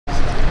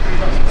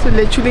So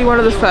literally one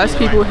of the first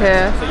people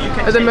here.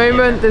 At the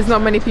moment there's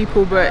not many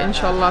people, but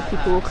inshallah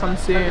people will come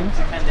soon.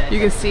 You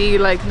can see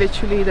like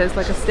literally there's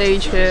like a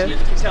stage here.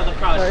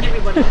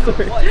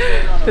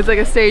 There's like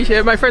a stage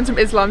here. My friends from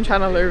Islam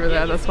channel over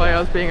there, that's why I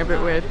was being a bit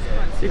weird.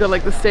 So you got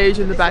like the stage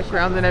in the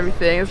background and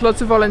everything. There's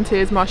lots of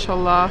volunteers,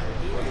 mashallah.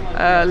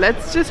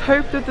 Let's just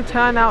hope that the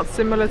turnout's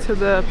similar to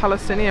the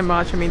Palestinian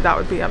march. I mean, that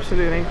would be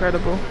absolutely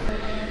incredible.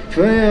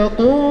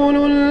 فيقول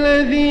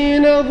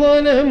الذين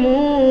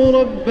ظلموا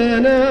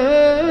ربنا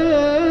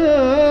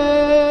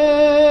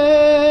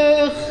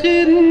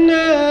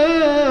أخرنا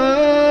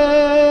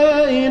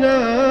إلى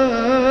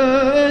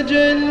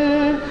أجل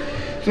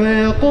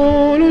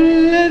فيقول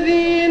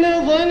الذين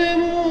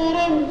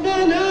ظلموا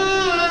ربنا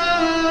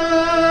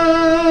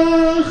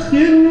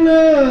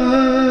أخرنا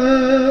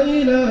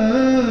إلى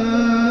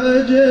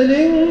أجل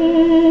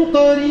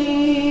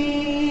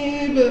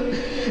قريب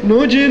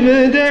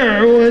نجب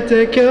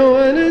دعوتك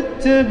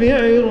ونتبع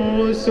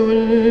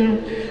الرسل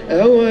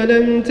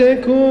أولم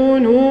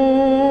تكونوا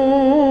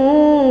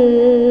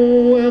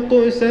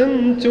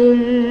أقسمتم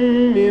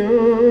من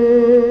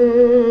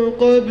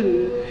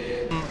قبل.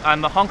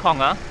 I'm a Hong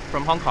Konger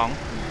from Hong Kong,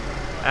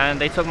 and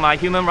they took my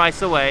human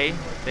rights away,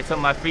 they took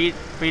my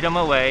freedom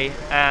away,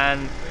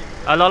 and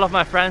a lot of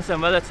my friends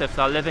and relatives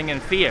are living in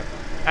fear.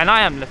 And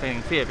I am living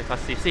in fear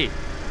because you see,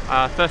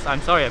 first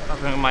I'm sorry about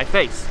covering my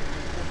face,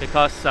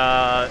 because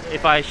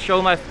if I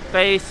show my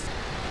face,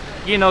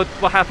 you know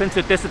what happened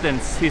to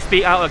dissidents who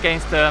speak out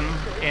against them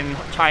in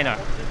China.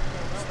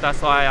 So that's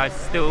why I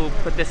still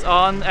put this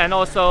on, and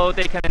also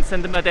they can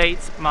intimidate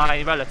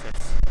my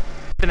relatives,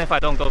 even if I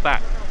don't go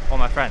back, or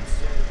my friends,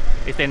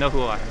 if they know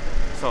who I am.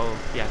 So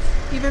yes.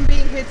 Even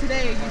being here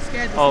today, are you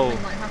scared that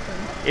something might happen?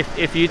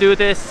 If you do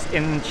this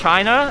in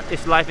China,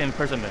 it's life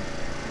imprisonment.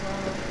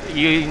 Wow.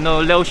 You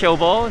know Liu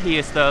Xiaobo, he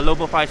is the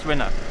Nobel Prize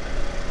winner,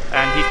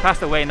 and he's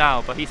passed away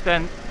now, but he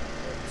spent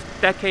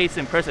decades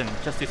in prison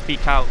just to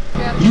speak out.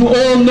 You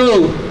all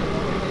know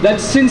that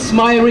since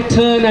my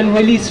return and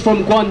release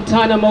from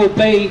Guantanamo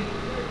Bay,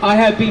 I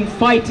have been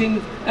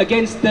fighting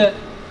against the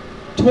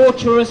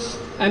torturous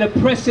and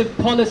oppressive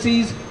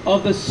policies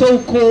of the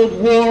so-called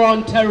war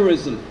on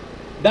terrorism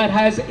that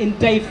has in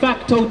de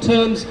facto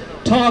terms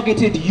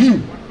targeted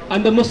you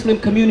and the Muslim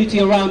community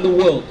around the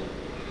world.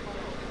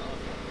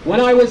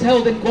 When I was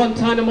held in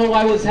Guantanamo,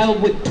 I was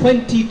held with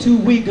 22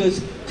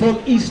 Uyghurs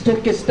from East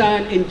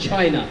Turkestan in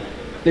China,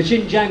 the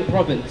Xinjiang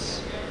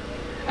province.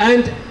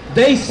 And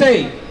they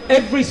say,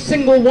 every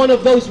single one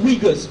of those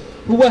Uyghurs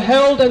who were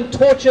held and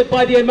tortured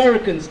by the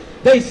Americans,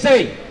 they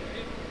say,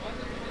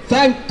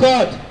 thank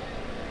God,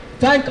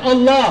 thank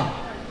Allah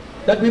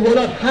that we were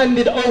not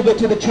handed over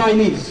to the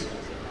Chinese.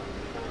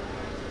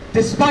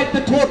 Despite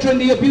the torture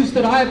and the abuse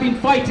that I have been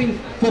fighting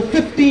for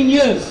 15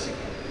 years,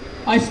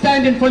 I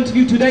stand in front of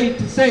you today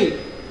to say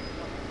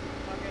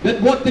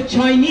that what the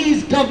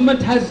Chinese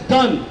government has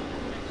done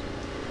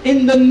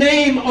in the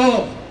name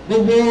of the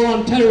war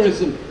on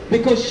terrorism,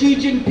 because Xi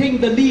Jinping,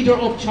 the leader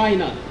of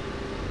China,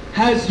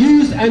 has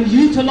used and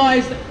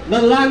utilized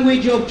the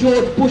language of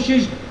George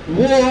Bush's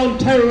war on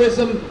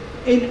terrorism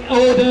in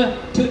order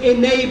to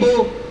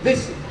enable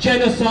this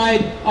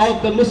genocide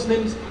of the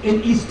Muslims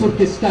in East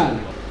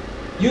Turkestan.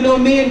 You know,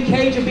 me and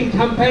Cage have been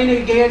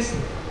campaigning against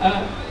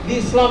the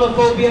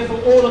Islamophobia for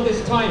all of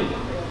this time.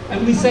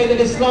 And we say that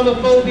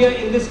Islamophobia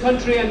in this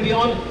country and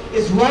beyond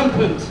is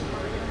rampant.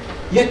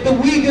 Yet the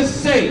Uyghurs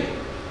say,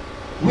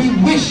 we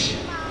wish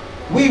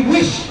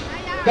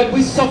that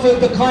we suffered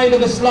the kind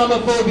of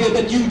Islamophobia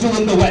that you do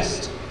in the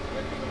West.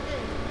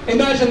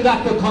 Imagine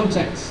that for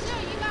context.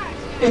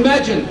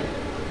 Imagine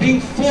being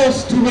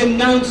forced to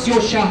renounce your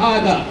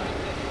Shahada.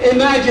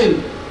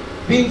 Imagine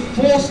being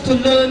forced to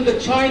learn the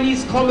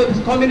Chinese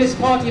Communist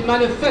Party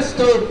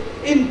manifesto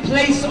in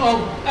place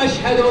of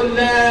Ashhadu an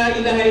la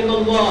ilaha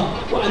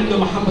illallah wa anna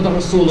Muhammadan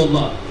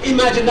Rasulullah.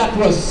 Imagine that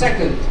for a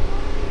second.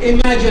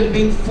 Imagine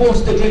being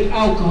forced to drink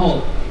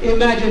alcohol.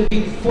 Imagine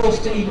being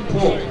forced to eat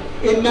pork.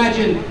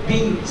 Imagine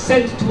being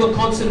sent to a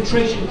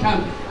concentration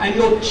camp and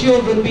your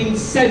children being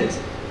sent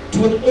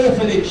to an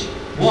orphanage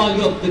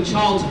while the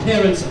child's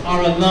parents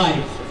are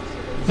alive.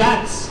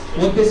 That's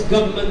what this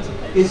government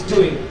is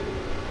doing.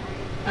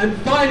 And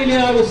finally,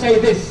 I will say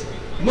this.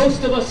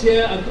 Most of us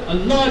here, a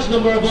large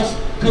number of us,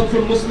 come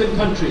from Muslim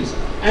countries.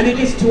 And it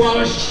is to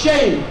our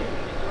shame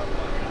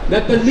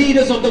that the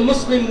leaders of the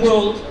Muslim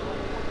world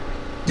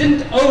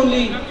didn't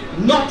only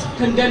not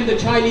condemn the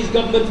Chinese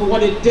government for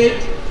what it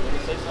did,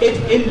 they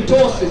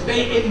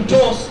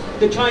endorse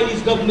the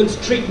Chinese government's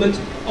treatment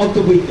of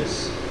the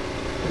Uyghurs.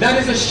 That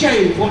is a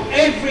shame. For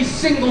every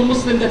single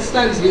Muslim that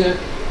stands here,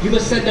 you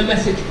must send a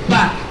message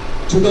back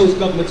to those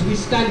governments. We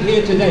stand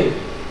here today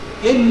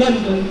in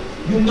London,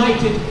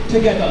 united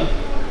together.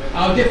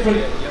 Our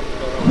different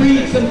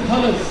creeds and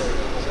colours,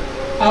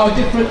 our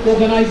different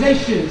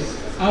organisations,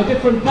 our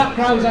different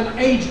backgrounds and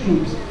age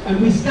groups,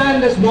 and we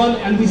stand as one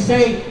and we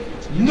say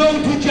no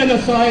to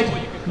genocide,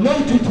 no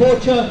to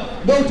torture,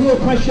 no to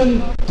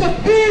oppression.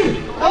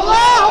 Takbir!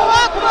 Allahu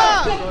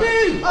Akbar!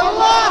 Takbir!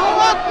 Allahu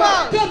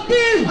Akbar!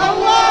 Takbir!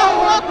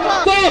 Allahu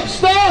Akbar!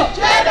 Stop! Stop!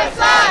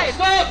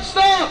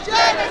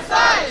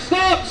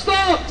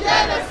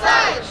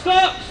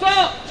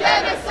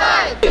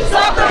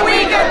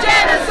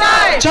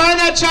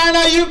 China,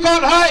 China, you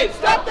can't hide.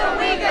 Stop the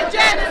Uyghur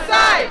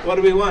genocide! What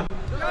do we want?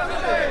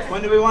 Justice.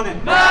 When do we want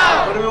it?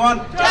 Now! What do we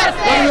want?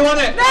 Justice! When do we want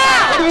it?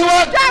 Now! What do we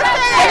want?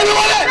 Justice! When do we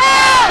want it?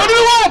 Now! What do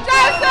we want?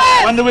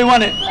 Justice! When do we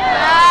want it?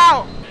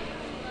 Now!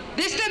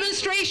 This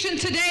demonstration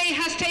today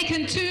has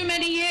taken too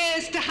many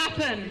years to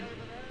happen.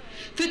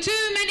 For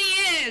too many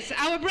years,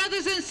 our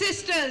brothers and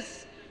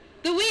sisters,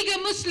 the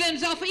Uyghur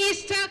Muslims of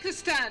East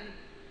Turkestan,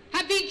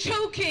 have been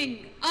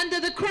choking under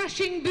the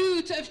crushing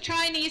boot of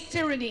Chinese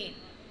tyranny.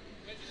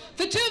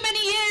 For too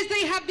many years,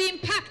 they have been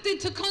packed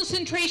into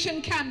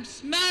concentration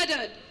camps,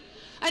 murdered,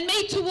 and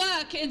made to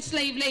work in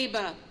slave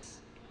labor.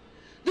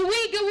 The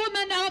Uyghur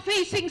women are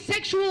facing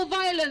sexual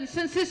violence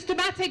and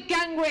systematic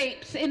gang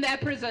rapes in their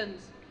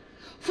prisons,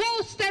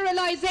 forced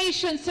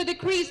sterilizations to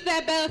decrease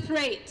their birth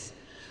rates,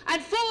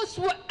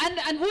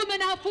 and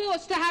women are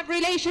forced to have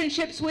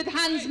relationships with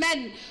Han's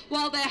men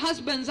while their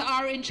husbands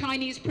are in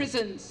Chinese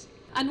prisons.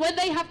 And when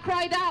they have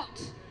cried out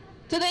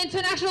to the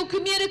international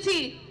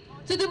community,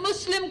 to the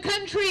Muslim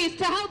countries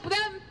to help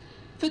them,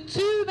 for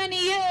too many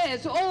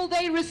years all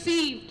they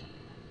received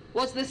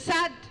was the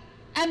sad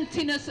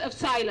emptiness of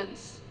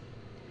silence.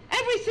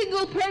 Every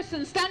single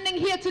person standing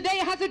here today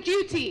has a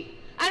duty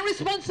and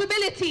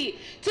responsibility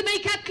to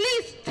make at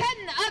least 10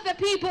 other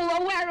people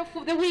aware of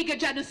the Uyghur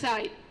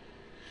genocide.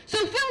 So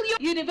fill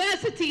your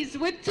universities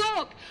with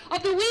talk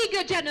of the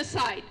Uyghur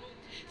genocide.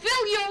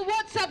 Fill your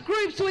WhatsApp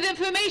groups with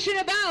information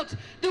about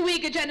the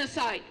Uyghur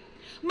genocide.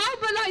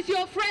 Mobilize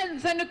your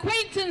friends and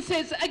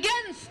acquaintances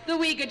against the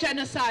Uyghur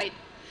genocide.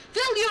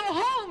 Fill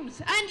your homes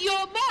and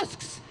your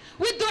mosques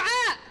with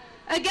dua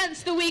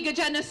against the Uyghur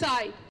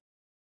genocide.